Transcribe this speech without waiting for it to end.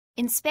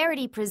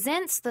Insperity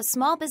presents the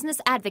Small Business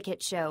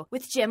Advocate Show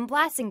with Jim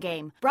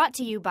Blasingame, brought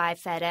to you by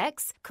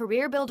FedEx,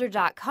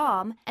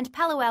 CareerBuilder.com, and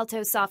Palo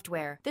Alto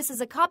Software. This is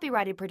a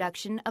copyrighted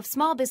production of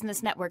Small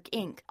Business Network,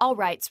 Inc., all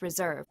rights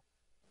reserved.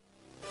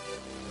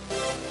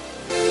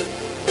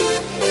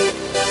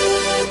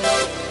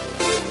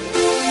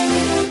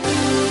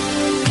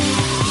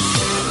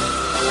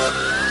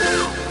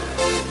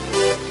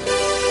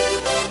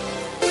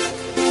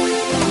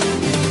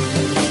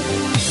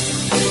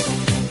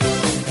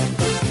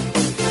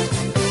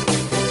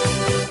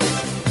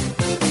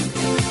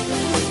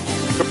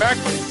 Back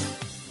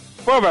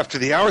 12 after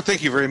the hour.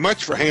 Thank you very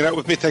much for hanging out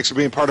with me. Thanks for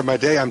being part of my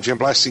day. I'm Jim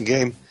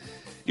Blasingame.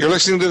 You're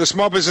listening to the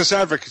Small Business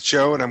Advocate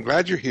Show, and I'm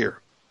glad you're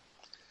here.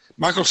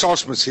 Michael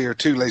Saltsman's here,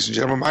 too, ladies and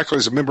gentlemen. Michael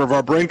is a member of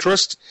our Brain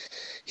Trust.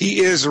 He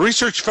is a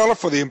research fellow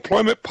for the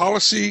Employment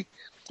Policies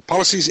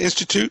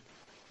Institute.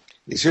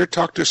 He's here to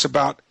talk to us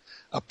about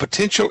a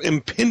potential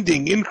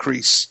impending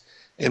increase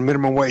in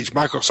minimum wage.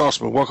 Michael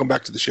Saltsman, welcome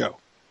back to the show.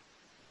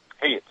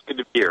 Hey, it's good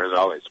to be here, as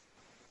always.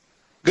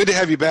 Good to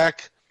have you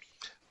back.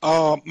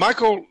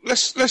 Michael,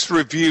 let's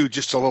review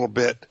just a little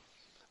bit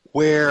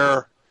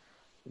where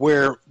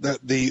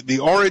the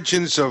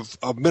origins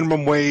of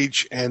minimum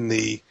wage and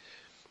the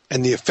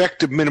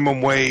effect of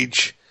minimum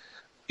wage.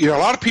 You know, a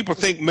lot of people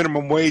think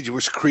minimum wage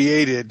was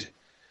created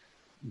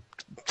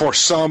for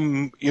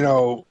some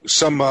reason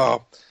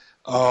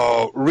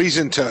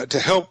to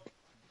help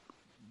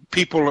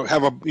people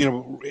have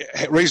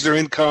raise their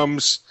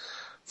incomes,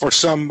 for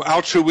some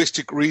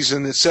altruistic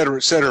reason, et cetera,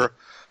 et cetera.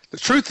 The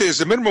truth is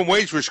the minimum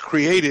wage was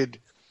created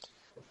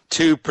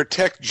to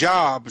protect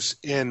jobs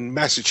in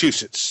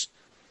Massachusetts,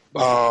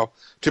 to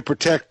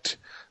protect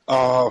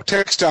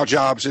textile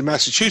jobs in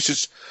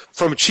Massachusetts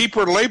from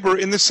cheaper labor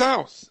in the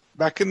South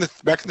back in the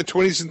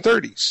 20s and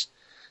 30s.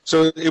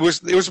 So it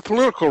was a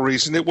political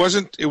reason. It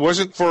wasn't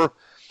to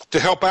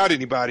help out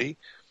anybody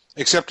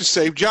except to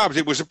save jobs.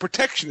 It was a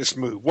protectionist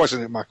move,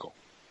 wasn't it, Michael?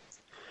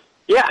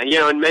 Yeah,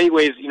 in many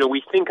ways,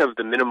 we think of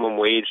the minimum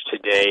wage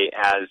today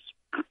as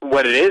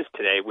what it is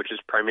today, which is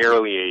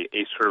primarily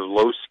a sort of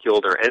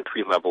low-skilled or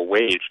entry-level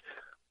wage.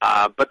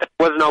 But that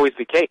wasn't always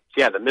the case.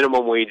 Yeah, the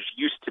minimum wage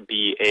used to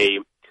be a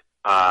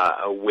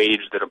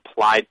wage that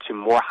applied to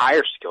more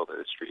higher-skilled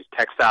industries.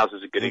 Textiles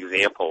is a good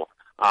example.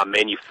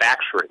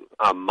 Manufacturing,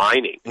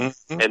 mining.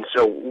 Mm-hmm. And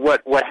so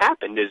what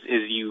happened is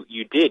you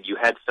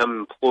had some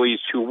employees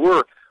who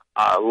were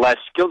less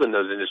skilled in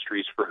those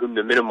industries for whom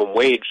the minimum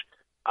wage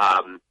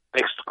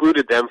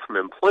excluded them from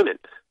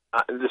employment.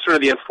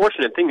 The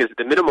unfortunate thing is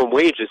the minimum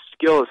wage is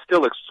still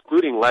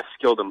excluding less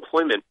skilled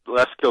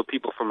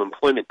people from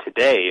employment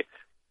today,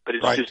 but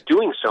it's just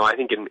doing so, I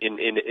think,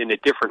 in a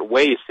different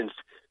way, since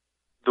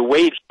the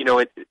wage,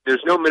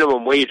 there's no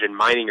minimum wage in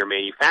mining or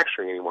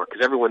manufacturing anymore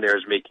because everyone there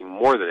is making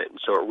more than it, and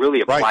so it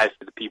really applies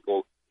to the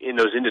people in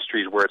those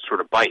industries where it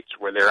sort of bites,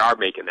 where they are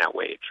making that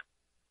wage.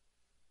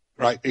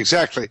 Right,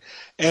 exactly,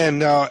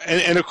 and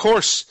of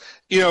course,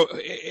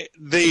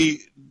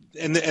 the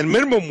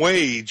minimum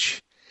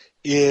wage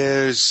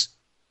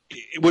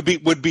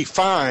would be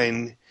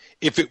fine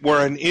if it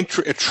were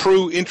a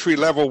true entry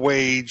level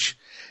wage,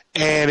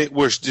 and it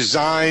was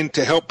designed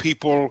to help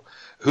people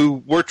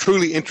who were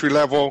truly entry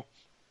level,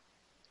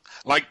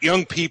 like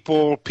young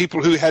people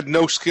who had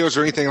no skills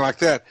or anything like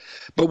that.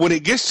 But when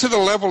it gets to the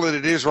level that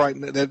it is right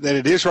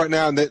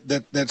now, and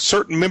that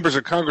certain members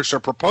of Congress are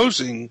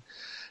proposing,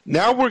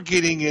 now we're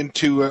getting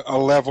into a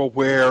level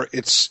where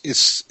it's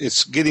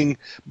getting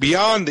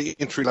beyond the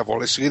entry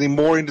level. It's getting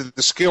more into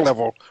the skill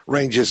level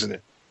range, isn't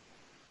it?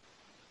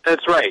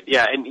 That's right.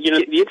 Yeah, and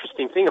the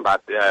interesting thing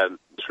about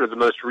sort of the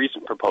most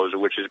recent proposal,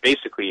 which is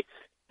basically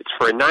it's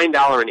for a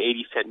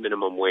 $9.80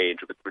 minimum wage,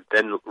 which would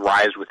then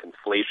rise with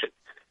inflation.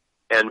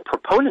 And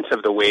proponents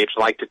of the wage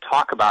like to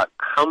talk about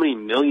how many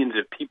millions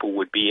of people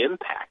would be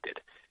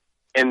impacted.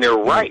 And they're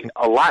right.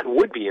 A lot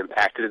would be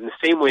impacted in the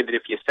same way that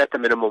if you set the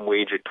minimum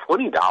wage at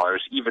 $20,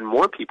 even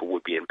more people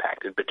would be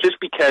impacted. But just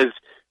because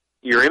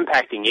you're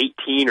impacting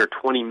 18 or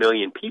 20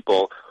 million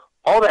people,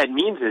 all that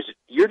means is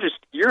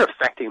you're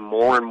affecting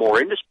more and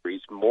more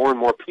industries, more and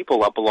more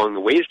people up along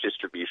the wage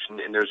distribution,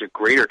 and there's a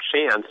greater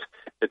chance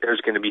that there's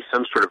going to be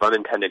some sort of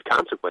unintended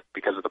consequence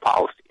because of the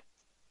policy.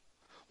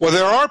 Well,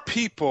 there are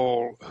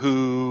people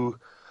who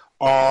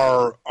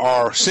are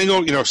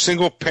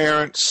single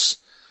parents,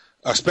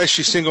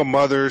 especially single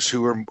mothers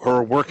who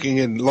are working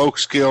in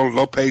low-skilled,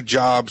 low-paid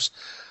jobs.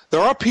 There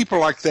are people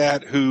like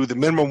that who the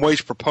minimum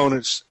wage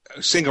proponents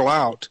single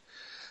out.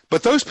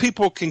 But those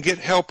people can get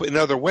help in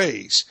other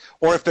ways.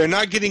 Or if they're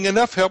not getting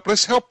enough help,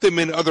 let's help them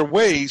in other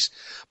ways.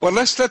 But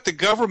let's let the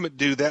government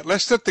do that.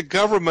 Let's let the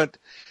government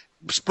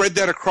spread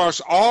that across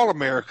all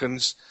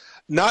Americans,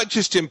 not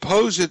just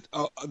impose it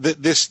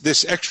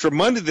this extra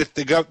money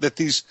that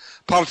these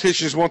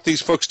politicians want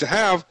these folks to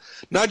have,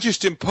 not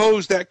just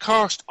impose that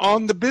cost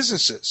on the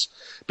businesses.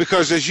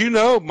 Because as you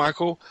know,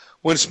 Michael,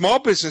 when small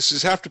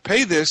businesses have to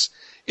pay this,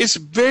 it's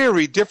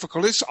very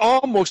difficult. It's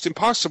almost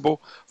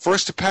impossible for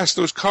us to pass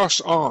those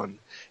costs on.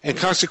 And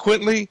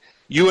consequently,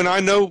 you and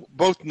I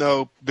both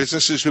know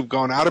businesses who've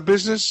gone out of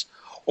business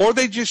or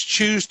they just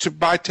choose to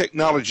buy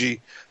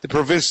technology that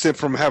prevents them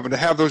from having to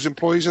have those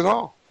employees at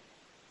all.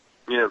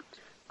 Yeah.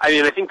 I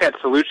mean, I think that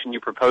solution you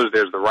propose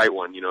there is the right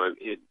one. You know,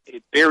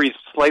 it varies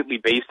slightly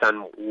based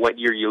on what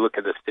year you look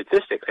at the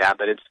statistics at,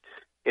 but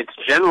it's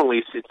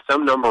generally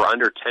some number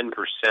under 10%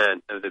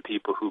 of the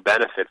people who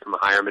benefit from a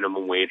higher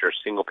minimum wage are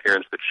single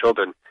parents with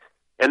children.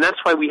 And that's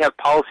why we have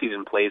policies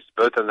in place,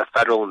 both on the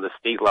federal and the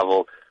state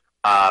level,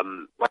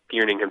 like the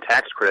earned income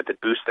tax credit, that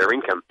boost their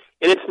income.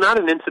 And it's not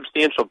an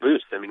insubstantial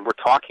boost. I mean, we're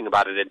talking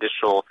about an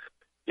additional,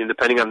 you know,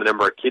 depending on the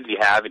number of kids you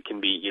have, it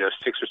can be, you know,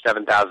 $6,000 or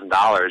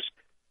 $7,000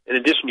 in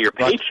addition to your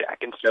paycheck.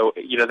 And so,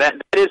 you know, that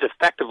is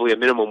effectively a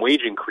minimum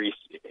wage increase,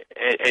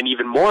 and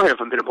even more of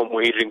a minimum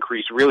wage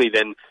increase, really,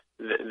 than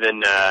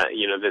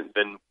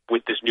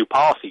with this new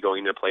policy going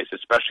into place,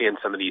 especially in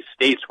some of these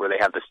states where they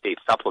have the state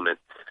supplement.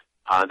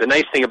 The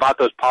nice thing about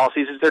those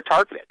policies is they're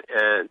targeted.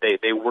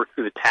 They work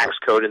through the tax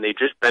code, and they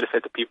just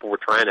benefit the people we're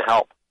trying to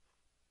help.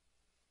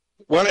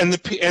 Well, and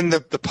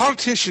the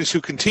politicians who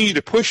continue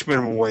to push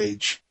minimum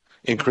wage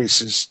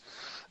increases,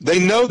 they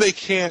know they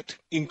can't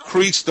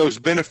increase those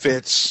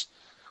benefits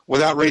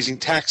without raising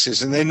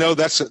taxes, and they know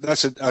that's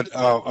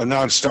a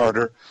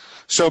non-starter.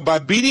 So by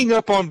beating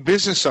up on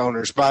business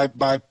owners, by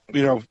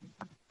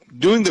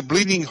doing the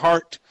bleeding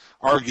heart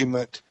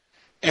argument,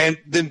 and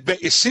then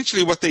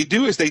essentially what they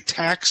do is they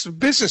tax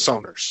business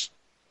owners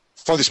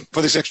for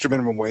this extra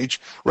minimum wage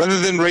rather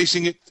than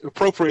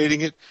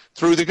appropriating it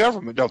through the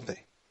government, don't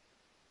they?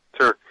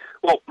 Sure.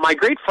 Well, my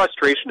great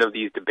frustration of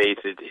these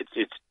debates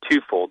it's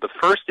twofold. The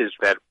first is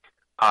that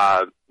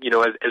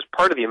as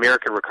part of the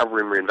American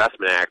Recovery and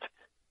Reinvestment Act,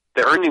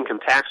 the earned income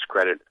tax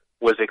credit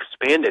was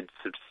expanded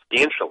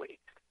substantially.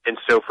 And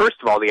so, first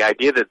of all, the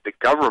idea that the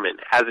government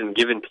hasn't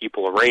given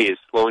people a raise,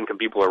 low-income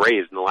people a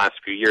raise in the last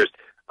few years,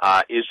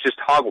 is just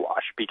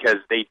hogwash, because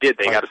they did.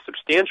 They got a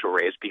substantial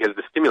raise because of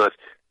the stimulus.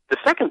 The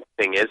second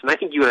thing is, and I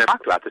think you and I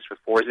talked about this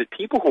before, is that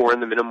people who are in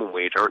the minimum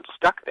wage aren't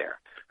stuck there.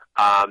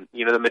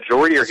 The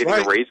majority are getting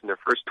a raise in their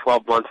first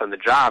 12 months on the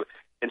job.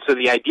 And so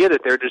the idea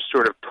that they're just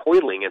sort of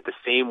toiling at the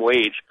same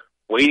wage,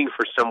 waiting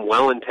for some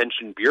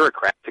well-intentioned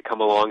bureaucrat to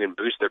come along and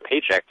boost their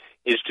paycheck,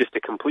 is just a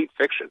complete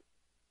fiction.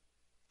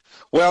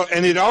 Well,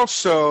 and it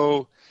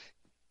also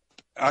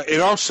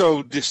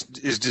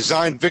is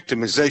designed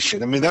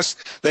victimization. I mean,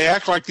 they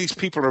act like these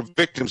people are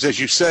victims, as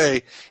you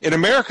say. In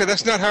America,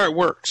 that's not how it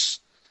works.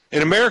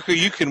 In America,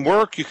 you can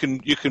work, you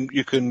can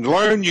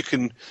learn, you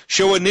can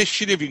show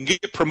initiative, you can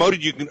get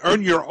promoted, you can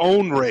earn your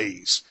own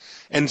raise.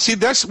 And see,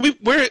 that's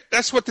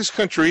what this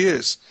country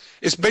is.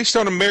 It's based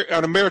on a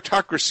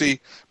meritocracy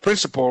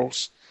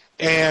principles,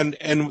 and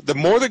the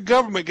more the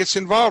government gets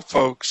involved,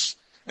 folks,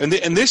 and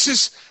this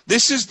is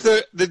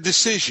the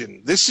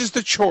decision, this is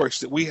the choice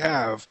that we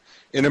have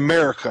in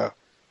America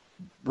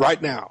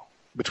right now,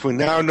 between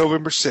now and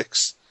November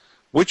 6th.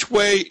 Which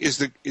way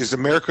is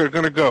America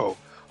going to go?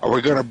 Are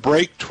we going to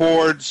break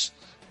towards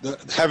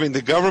having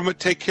the government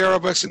take care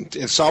of us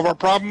and solve our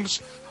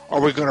problems? Or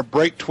are we going to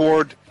break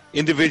toward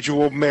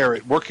individual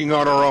merit, working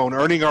on our own,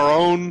 earning our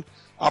own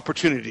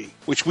opportunity,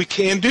 which we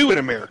can do in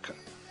America?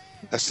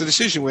 That's the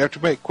decision we have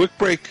to make. Quick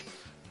break,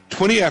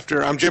 20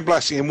 after. I'm Jim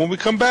Blasingame. And when we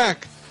come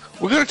back,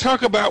 we're going to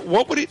talk about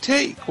what would it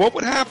take, what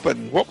would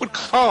happen, what would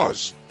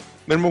cause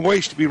minimum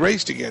wage to be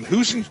raised again.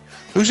 Who's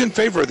in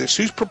favor of this?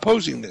 Who's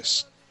proposing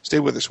this? Stay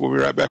with us. We'll be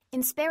right back.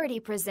 Insperity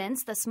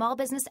presents the Small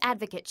Business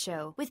Advocate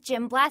Show with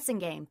Jim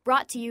Blasingame,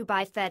 brought to you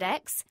by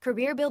FedEx,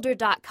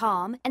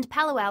 CareerBuilder.com, and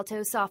Palo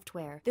Alto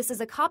Software. This is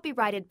a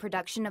copyrighted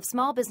production of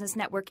Small Business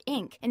Network,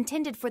 Inc.,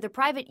 intended for the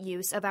private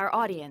use of our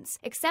audience.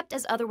 Except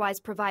as otherwise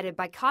provided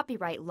by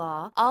copyright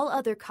law, all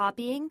other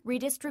copying,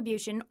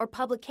 redistribution, or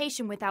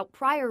publication without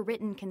prior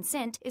written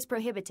consent is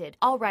prohibited.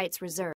 All rights reserved.